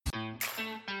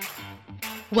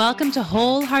Welcome to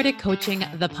Wholehearted Coaching,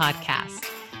 the podcast.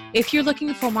 If you're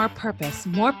looking for more purpose,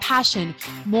 more passion,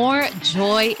 more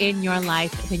joy in your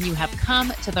life, then you have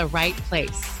come to the right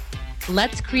place.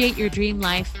 Let's create your dream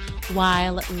life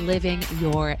while living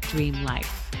your dream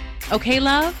life. Okay,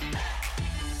 love?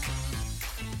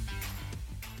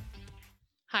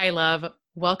 Hi, love.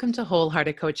 Welcome to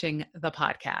Wholehearted Coaching, the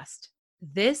podcast.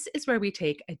 This is where we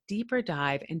take a deeper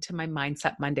dive into my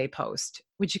Mindset Monday post,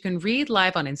 which you can read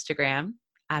live on Instagram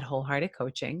at Wholehearted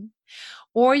Coaching,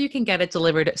 or you can get it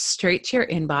delivered straight to your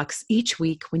inbox each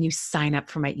week when you sign up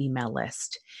for my email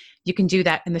list. You can do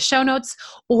that in the show notes,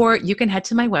 or you can head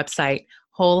to my website,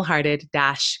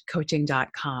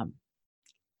 wholehearted-coaching.com.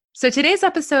 So today's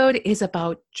episode is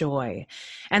about joy,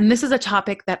 and this is a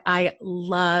topic that I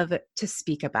love to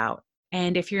speak about.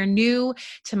 And if you're new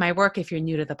to my work, if you're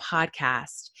new to the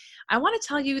podcast, I want to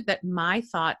tell you that my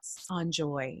thoughts on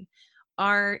joy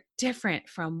are different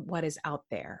from what is out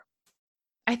there.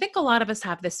 I think a lot of us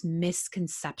have this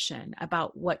misconception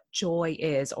about what joy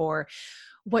is or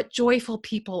what joyful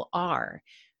people are,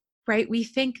 right? We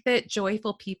think that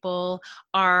joyful people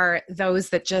are those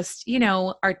that just,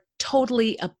 are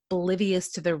totally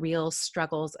oblivious to the real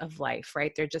struggles of life,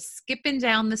 right? They're just skipping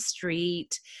down the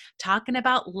street, talking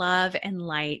about love and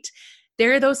light.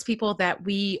 They're those people that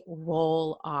we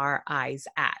roll our eyes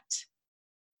at.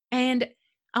 And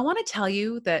I want to tell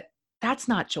you that that's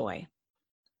not joy.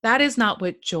 That is not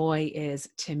what joy is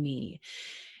to me.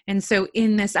 And so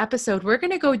in this episode, we're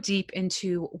going to go deep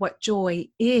into what joy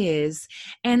is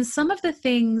and some of the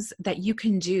things that you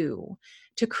can do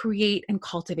to create and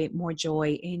cultivate more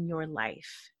joy in your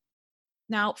life.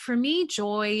 Now, for me,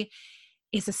 joy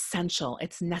is essential.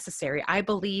 It's necessary. I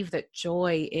believe that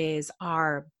joy is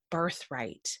our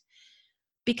birthright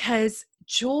because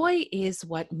joy is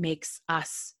what makes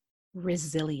us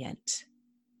resilient.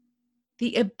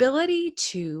 The ability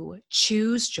to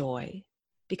choose joy,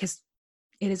 because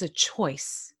it is a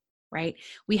choice, right?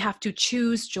 We have to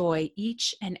choose joy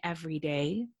each and every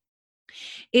day,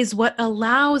 is what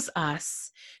allows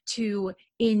us to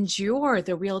endure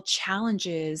the real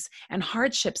challenges and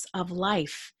hardships of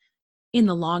life in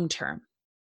the long term,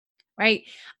 right?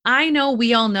 I know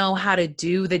we all know how to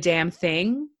do the damn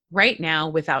thing right now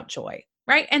without joy.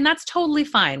 Right? And that's totally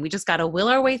fine. We just got to will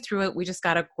our way through it. We just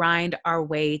got to grind our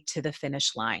way to the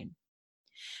finish line.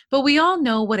 But we all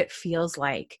know what it feels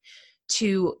like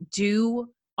to do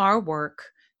our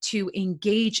work, to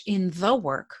engage in the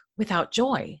work without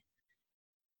joy.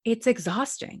 It's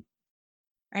exhausting,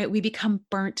 right? We become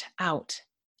burnt out.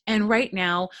 And right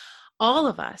now, all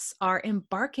of us are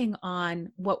embarking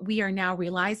on what we are now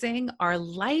realizing are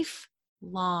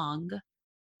lifelong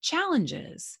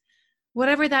challenges.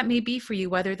 Whatever that may be for you,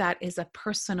 whether that is a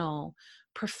personal,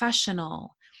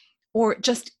 professional, or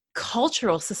just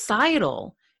cultural,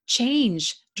 societal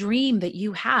change dream that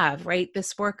you have, right?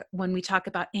 This work, when we talk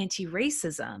about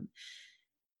anti-racism,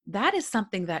 that is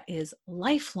something that is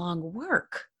lifelong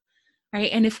work,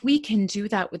 right? And if we can do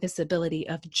that with this ability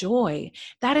of joy,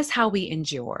 that is how we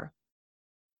endure.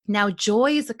 Now,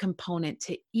 joy is a component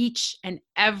to each and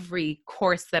every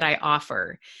course that I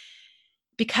offer,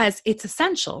 because it's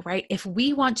essential, right? If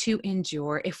we want to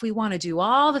endure, if we want to do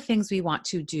all the things we want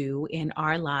to do in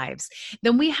our lives,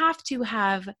 then we have to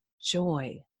have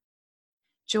joy.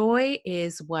 Joy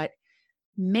is what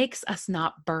makes us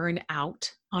not burn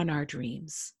out on our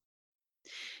dreams.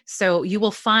 So you will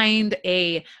find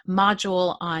a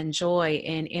module on joy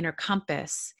in Inner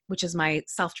Compass, which is my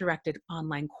self-directed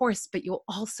online course, but you'll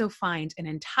also find an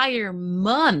entire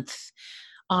month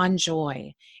on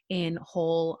joy in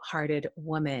Wholehearted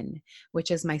Woman,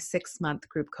 which is my 6-month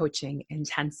group coaching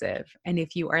intensive. And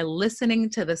if you are listening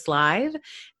to this live,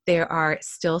 there are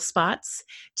still spots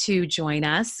to join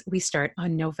us. We start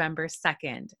on November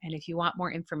 2nd. And if you want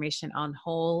more information on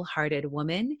Wholehearted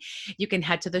Woman, you can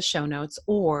head to the show notes,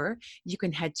 or you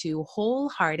can head to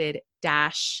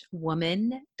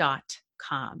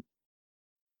wholehearted-woman.com.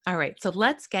 All right, so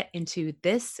let's get into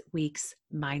this week's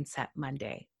Mindset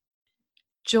Monday.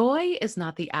 Joy is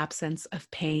not the absence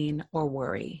of pain or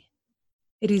worry.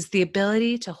 It is the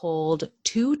ability to hold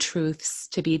two truths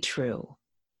to be true,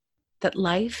 that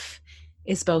life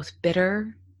is both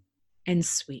bitter and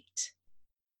sweet.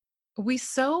 We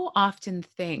so often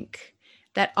think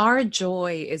that our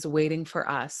joy is waiting for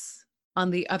us on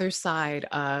the other side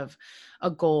of a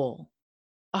goal,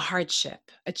 a hardship,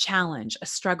 a challenge, a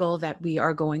struggle that we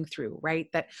are going through,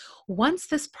 right? That once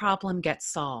this problem gets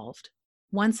solved,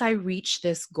 once I reach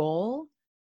this goal,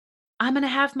 I'm going to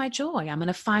have my joy. I'm going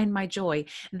to find my joy.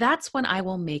 That's when I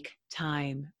will make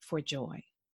time for joy.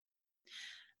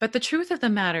 But the truth of the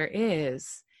matter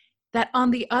is that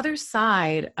on the other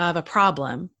side of a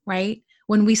problem, right?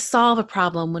 When we solve a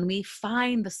problem, when we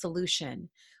find the solution,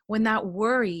 when that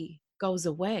worry goes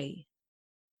away,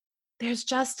 there's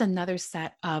just another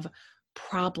set of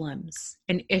problems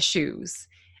and issues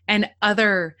and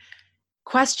other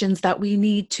questions that we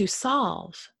need to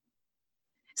solve.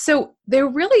 So there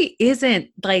really isn't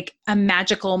like a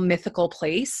magical, mythical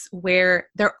place where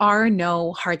there are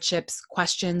no hardships,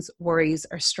 questions, worries,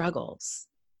 or struggles.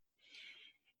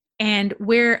 And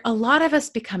where a lot of us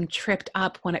become tripped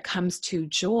up when it comes to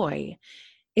joy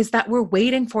is that we're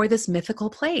waiting for this mythical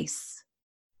place,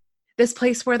 this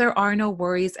place where there are no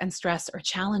worries and stress or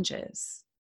challenges.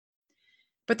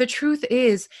 But the truth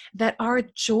is that our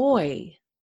joy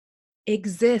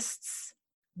exists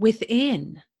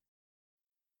within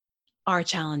our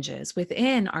challenges,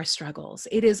 within our struggles.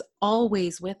 It is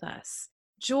always with us.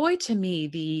 Joy, to me,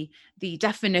 the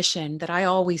definition that I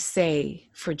always say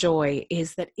for joy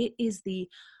is that it is the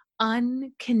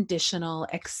unconditional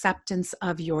acceptance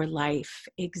of your life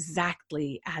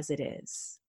exactly as it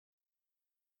is.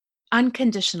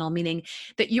 Unconditional, meaning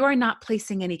that you are not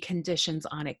placing any conditions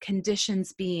on it.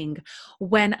 Conditions being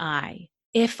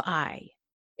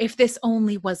if this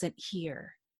only wasn't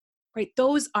here, right?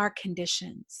 Those are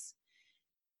conditions.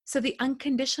 So the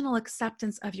unconditional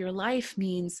acceptance of your life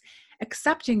means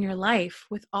accepting your life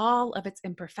with all of its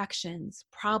imperfections,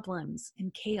 problems,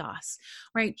 and chaos,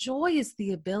 right? Joy is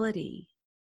the ability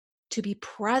to be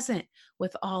present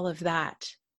with all of that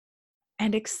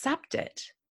and accept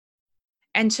it.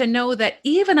 And to know that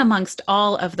even amongst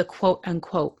all of the quote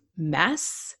unquote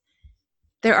mess,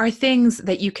 there are things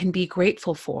that you can be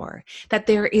grateful for, that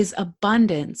there is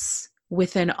abundance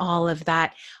within all of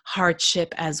that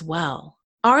hardship as well.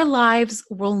 Our lives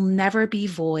will never be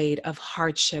void of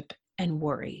hardship and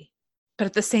worry. But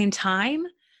at the same time,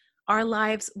 our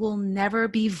lives will never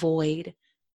be void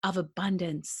of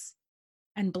abundance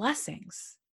and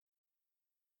blessings.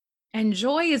 And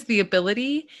joy is the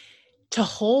ability to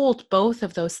hold both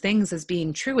of those things as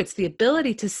being true. It's the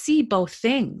ability to see both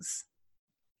things.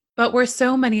 But where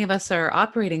so many of us are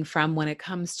operating from when it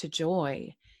comes to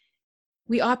joy,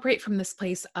 we operate from this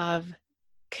place of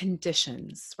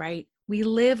conditions, right? We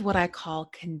live what I call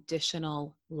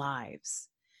conditional lives.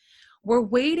 We're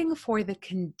waiting for the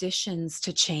conditions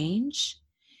to change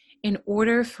in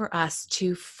order for us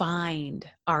to find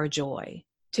our joy,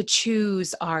 to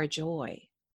choose our joy.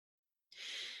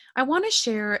 I want to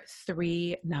share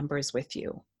 3 numbers with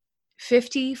you: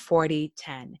 50, 40,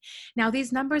 10. Now,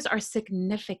 these numbers are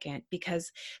significant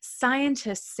because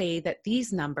scientists say that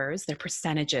these numbers, their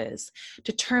percentages,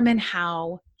 determine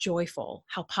how joyful,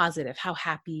 how positive, how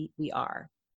happy we are.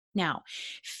 Now,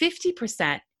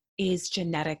 50% is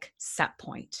genetic set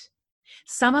point.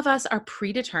 Some of us are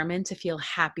predetermined to feel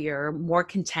happier, more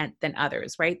content than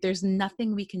others, right? There's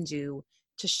nothing we can do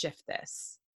to shift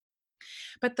this.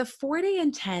 But the 40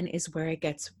 and 10 is where it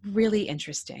gets really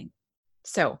interesting.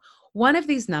 So one of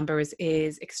these numbers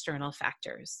is external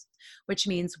factors, which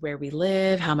means where we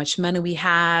live, how much money we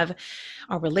have,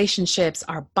 our relationships,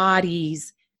 our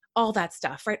bodies, all that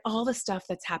stuff, right? All the stuff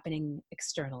that's happening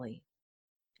externally.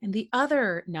 And the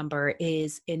other number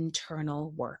is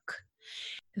internal work.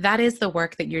 That is the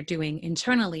work that you're doing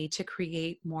internally to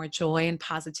create more joy and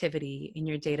positivity in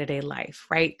your day-to-day life,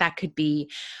 right? That could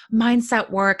be mindset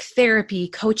work, therapy,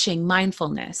 coaching,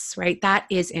 mindfulness, right? That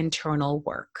is internal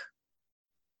work.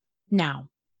 Now,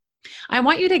 I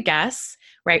want you to guess,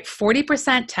 right?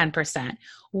 40%, 10%.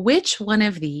 Which one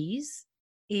of these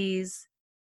is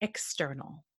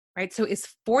external, right? So is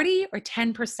 40 or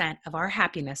 10% of our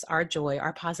happiness, our joy,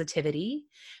 our positivity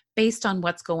based on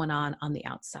what's going on the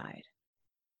outside?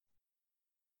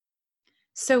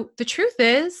 So the truth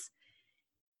is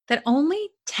that only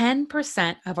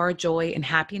 10% of our joy and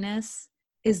happiness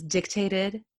is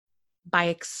dictated by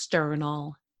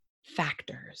external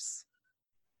factors.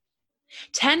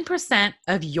 10%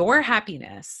 of your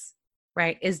happiness,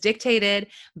 right, is dictated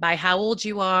by how old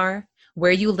you are,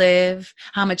 where you live,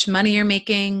 how much money you're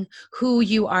making, who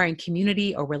you are in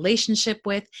community or relationship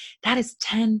with. That is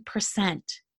 10%.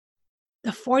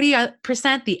 The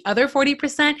 40%, the other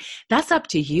 40%, that's up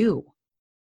to you.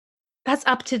 That's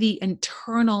up to the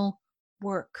internal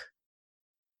work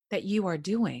that you are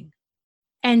doing.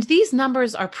 And these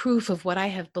numbers are proof of what I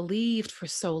have believed for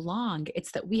so long.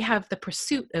 It's that we have the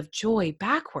pursuit of joy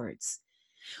backwards.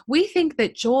 We think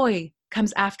that joy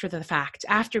comes after the fact,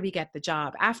 after we get the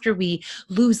job, after we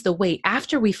lose the weight,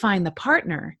 after we find the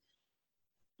partner.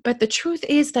 But the truth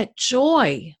is that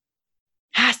joy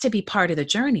has to be part of the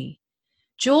journey.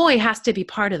 Joy has to be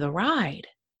part of the ride.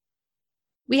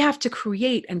 We have to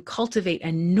create and cultivate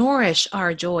and nourish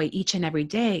our joy each and every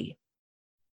day.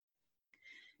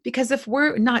 Because if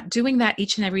we're not doing that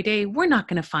each and every day, we're not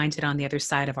going to find it on the other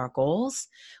side of our goals.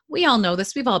 We all know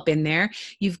this. We've all been there.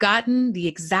 You've gotten the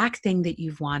exact thing that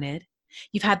you've wanted.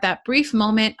 You've had that brief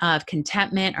moment of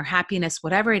contentment or happiness,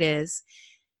 whatever it is.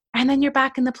 And then you're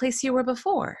back in the place you were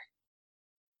before,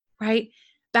 right?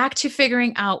 Back to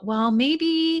figuring out, well,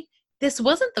 maybe this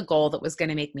wasn't the goal that was going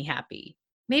to make me happy.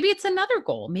 Maybe it's another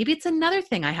goal. Maybe it's another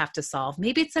thing I have to solve.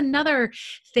 Maybe it's another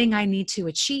thing I need to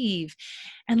achieve.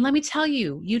 And let me tell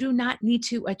you, you do not need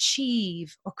to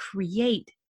achieve or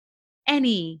create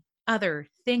any other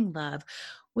thing, love.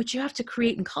 What you have to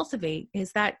create and cultivate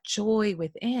is that joy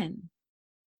within.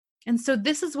 And so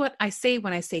this is what I say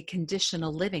when I say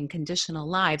conditional living, conditional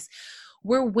lives.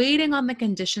 We're waiting on the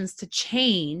conditions to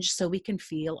change so we can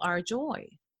feel our joy,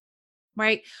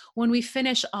 right? When we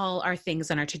finish all our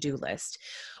things on our to-do list,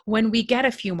 when we get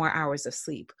a few more hours of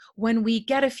sleep, when we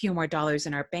get a few more dollars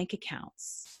in our bank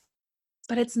accounts.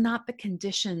 But it's not the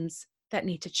conditions that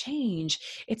need to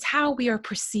change. It's how we are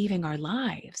perceiving our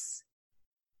lives.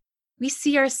 We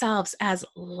see ourselves as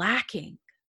lacking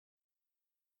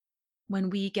when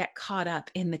we get caught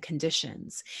up in the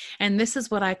conditions. And this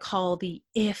is what I call the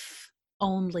if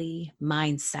only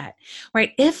mindset,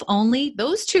 right? If only,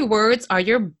 those two words are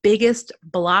your biggest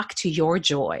block to your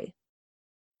joy,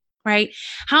 right?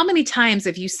 How many times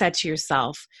have you said to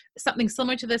yourself something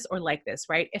similar to this or like this,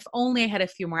 right? If only I had a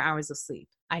few more hours of sleep,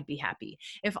 I'd be happy.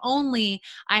 If only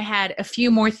I had a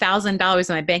few more $1,000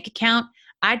 in my bank account,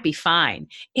 I'd be fine.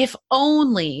 If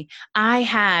only I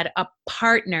had a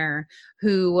partner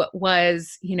who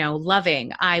was,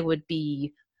 loving, I would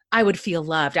feel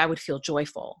loved. I would feel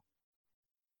joyful,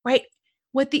 right?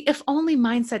 What the if only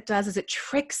mindset does is it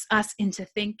tricks us into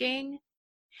thinking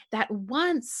that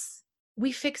once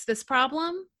we fix this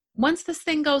problem, once this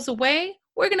thing goes away,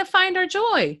 we're going to find our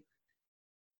joy.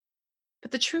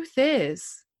 But the truth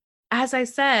is, as I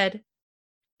said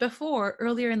before,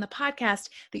 earlier in the podcast,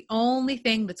 the only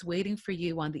thing that's waiting for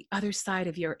you on the other side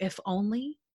of your if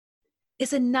only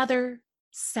is another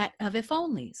set of if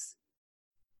onlys,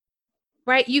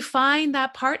 right? You find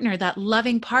that partner, that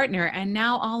loving partner, and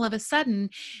now all of a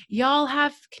sudden y'all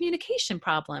have communication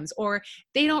problems or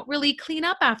they don't really clean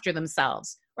up after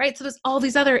themselves, right? So there's all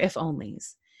these other if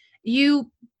onlys.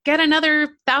 You get another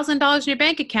 $1,000 in your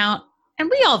bank account. And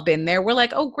we all have been there. We're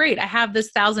like, oh, great, I have this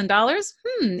 $1,000.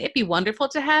 It'd be wonderful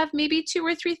to have maybe 2,000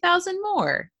 or 3,000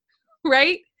 more,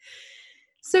 right?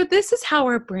 So this is how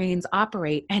our brains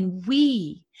operate. And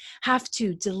we have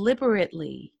to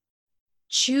deliberately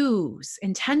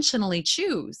intentionally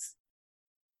choose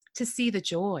to see the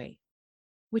joy,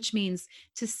 which means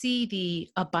to see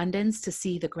the abundance, to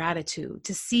see the gratitude,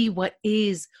 to see what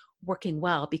is working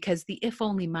well, because the if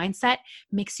only mindset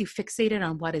makes you fixated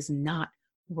on what is not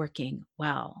working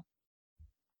well.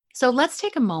 So let's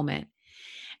take a moment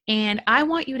and I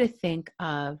want you to think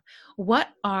of what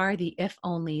are the if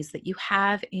onlys that you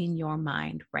have in your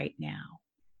mind right now?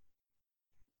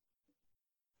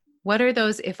 What are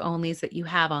those if onlys that you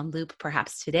have on loop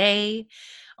perhaps today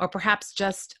or perhaps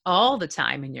just all the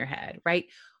time in your head, right?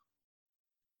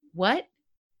 What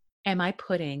am I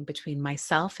putting between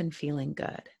myself and feeling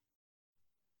good?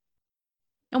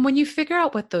 And when you figure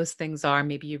out what those things are,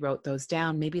 maybe you wrote those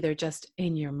down, maybe they're just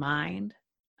in your mind.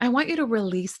 I want you to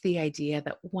release the idea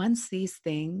that once these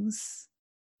things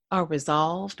are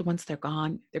resolved, once they're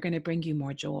gone, they're going to bring you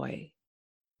more joy.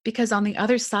 Because on the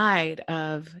other side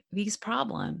of these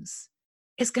problems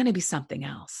is going to be something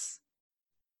else,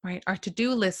 right? Our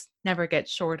to-do list never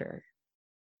gets shorter.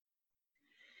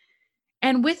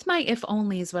 And with my if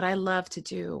onlys, what I love to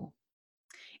do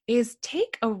is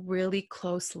take a really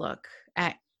close look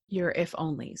at your if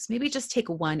onlys. Maybe just take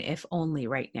one if only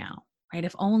right now, right?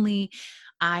 If only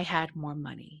I had more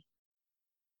money.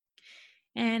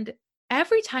 And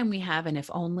every time we have an if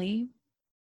only,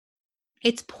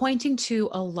 it's pointing to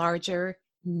a larger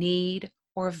need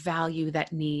or value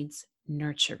that needs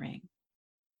nurturing.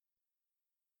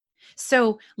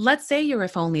 So let's say your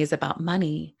if only is about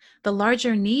money. The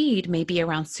larger need may be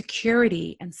around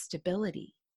security and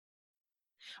stability.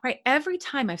 Right? Every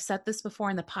time, I've said this before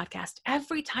in the podcast,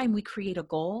 every time we create a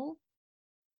goal,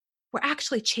 we're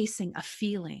actually chasing a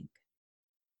feeling.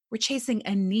 We're chasing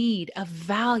a need, a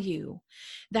value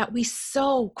that we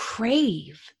so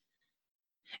crave.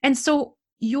 And so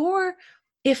your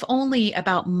if only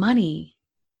about money,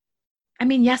 I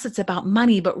mean, yes, it's about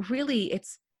money, but really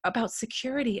it's about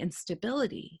security and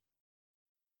stability.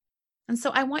 And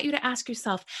so I want you to ask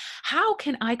yourself, how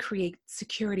can I create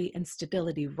security and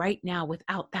stability right now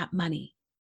without that money?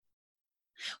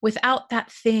 Without that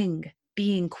thing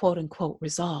being quote unquote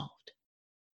resolved?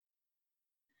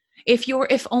 If your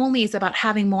if only is about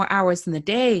having more hours in the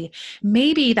day,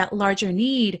 maybe that larger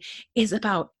need is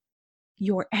about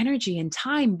your energy and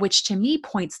time, which to me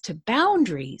points to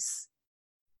boundaries,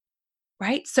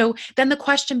 right? So then the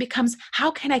question becomes,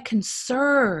 how can I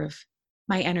conserve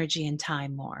my energy and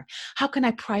time more? How can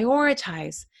I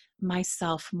prioritize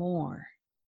myself more?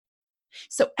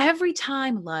 So every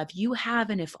time, love, you have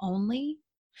an if only,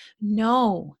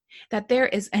 know that there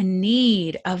is a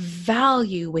need, a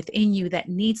value within you that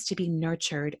needs to be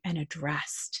nurtured and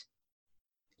addressed.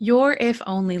 Your if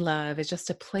only, love, is just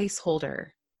a placeholder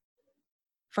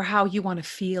for how you want to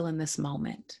feel in this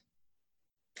moment.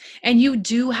 And you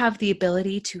do have the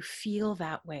ability to feel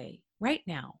that way right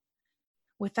now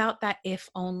without that if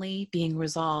only being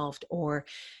resolved or,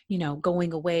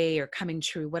 going away or coming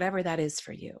true, whatever that is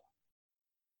for you.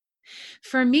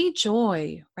 For me,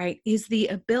 joy, right, is the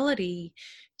ability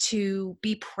to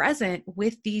be present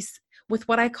with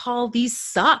what I call these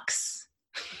sucks,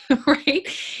 right?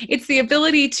 It's the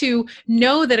ability to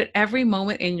know that at every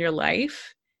moment in your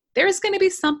life, there's going to be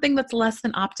something that's less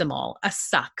than optimal, a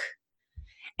suck.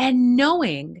 And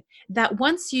knowing that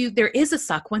there is a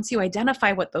suck, once you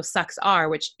identify what those sucks are,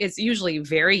 which is usually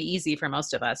very easy for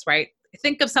most of us, right?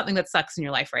 Think of something that sucks in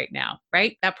your life right now,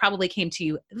 right? That probably came to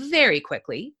you very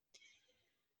quickly.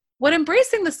 What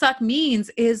embracing the suck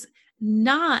means is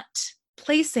not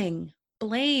placing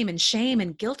blame and shame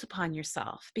and guilt upon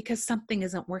yourself because something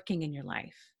isn't working in your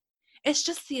life. It's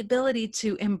just the ability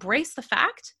to embrace the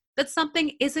fact that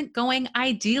something isn't going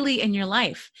ideally in your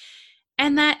life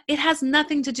and that it has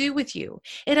nothing to do with you.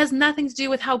 It has nothing to do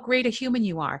with how great a human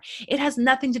you are. It has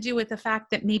nothing to do with the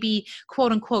fact that maybe,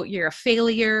 quote unquote, you're a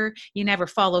failure, you never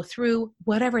follow through,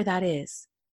 whatever that is.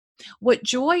 What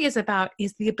joy is about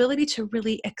is the ability to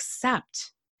really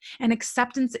accept. And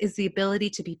acceptance is the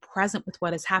ability to be present with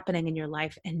what is happening in your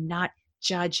life and not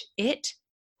judge it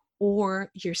or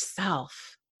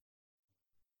yourself.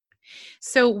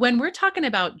 So when we're talking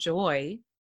about joy,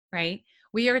 right,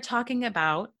 we are talking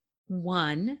about,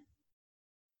 one,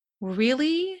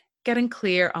 really getting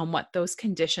clear on what those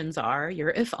conditions are, your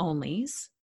if onlys.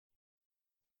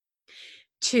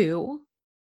 Two,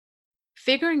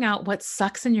 figuring out what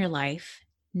sucks in your life,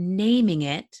 naming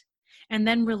it, and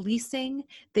then releasing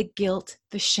the guilt,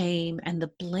 the shame, and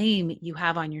the blame you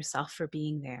have on yourself for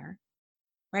being there,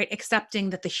 right?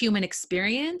 Accepting that the human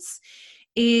experience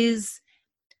is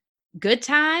good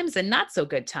times and not so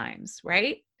good times,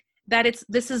 right? That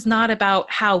this is not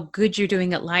about how good you're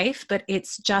doing at life, but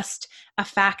it's just a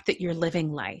fact that you're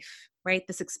living life, right?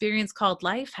 This experience called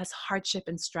life has hardship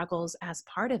and struggles as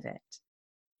part of it.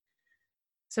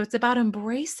 So it's about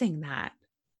embracing that.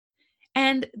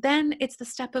 And then it's the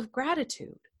step of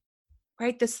gratitude,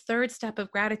 right? This third step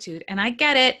of gratitude. And I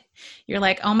get it. You're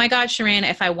like, oh my God, Shireen,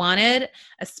 if I wanted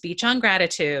a speech on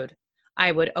gratitude,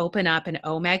 I would open up an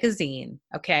O magazine.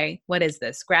 Okay. What is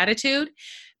this? Gratitude?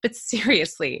 But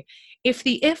seriously, if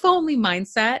the if only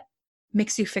mindset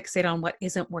makes you fixate on what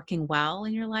isn't working well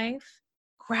in your life,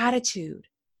 gratitude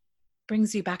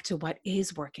brings you back to what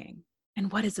is working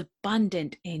and what is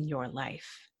abundant in your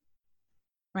life,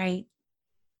 right?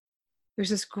 There's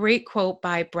this great quote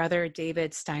by Brother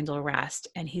David Steindl-Rast,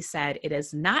 and he said, "It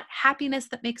is not happiness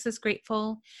that makes us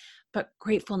grateful, but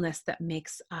gratefulness that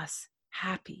makes us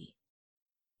happy."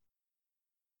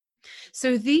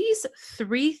 So these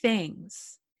three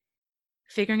things,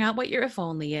 figuring out what your if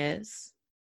only is,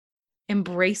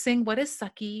 embracing what is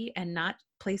sucky and not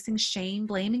placing shame,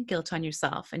 blame, and guilt on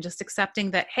yourself, and just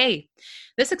accepting that, hey,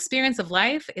 this experience of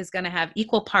life is going to have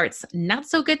equal parts not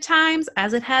so good times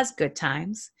as it has good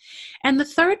times. And the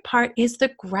third part is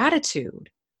the gratitude,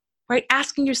 right?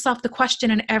 Asking yourself the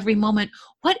question in every moment,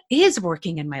 what is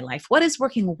working in my life? What is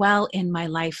working well in my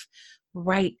life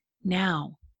right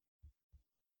now?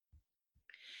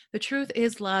 The truth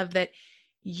is, love, that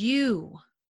you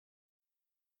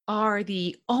are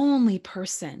the only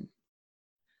person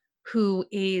who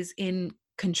is in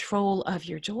control of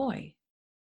your joy,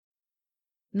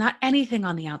 not anything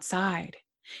on the outside.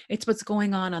 It's what's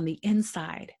going on the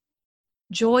inside.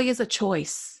 Joy is a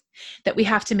choice that we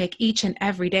have to make each and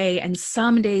every day. And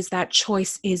some days that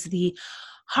choice is the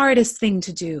hardest thing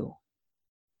to do.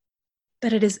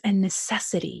 But it is a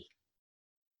necessity.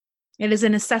 It is a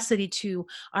necessity to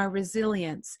our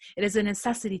resilience. It is a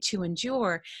necessity to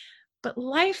endure. But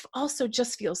life also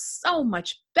just feels so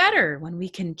much better when we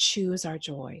can choose our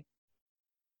joy.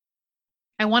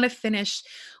 I want to finish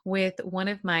with one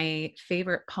of my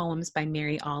favorite poems by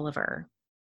Mary Oliver,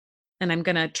 and I'm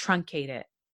going to truncate it.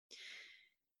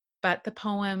 But the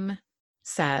poem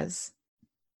says,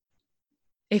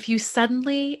 "If you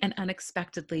suddenly and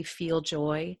unexpectedly feel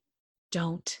joy,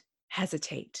 don't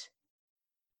hesitate.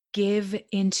 Give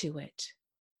into it.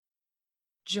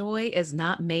 Joy is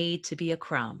not made to be a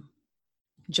crumb.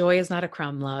 Joy is not a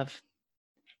crumb, love.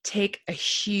 Take a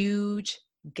huge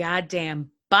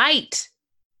goddamn bite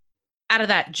out of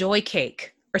that joy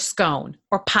cake or scone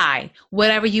or pie,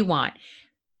 whatever you want.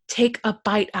 Take a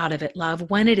bite out of it, love,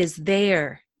 when it is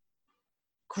there.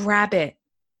 Grab it,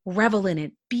 revel in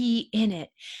it, be in it,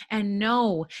 and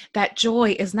know that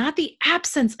joy is not the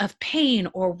absence of pain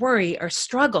or worry or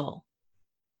struggle.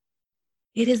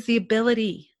 It is the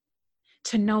ability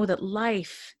to know that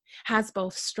life has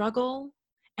both struggle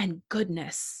and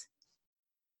goodness,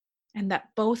 and that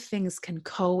both things can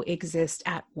coexist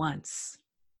at once.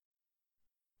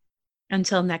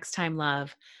 Until next time,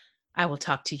 love, I will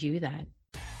talk to you then.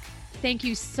 Thank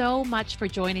you so much for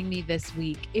joining me this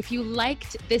week. If you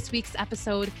liked this week's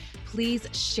episode, please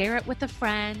share it with a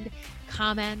friend,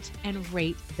 comment, and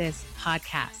rate this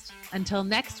podcast. Until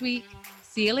next week,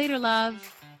 see you later,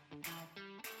 love.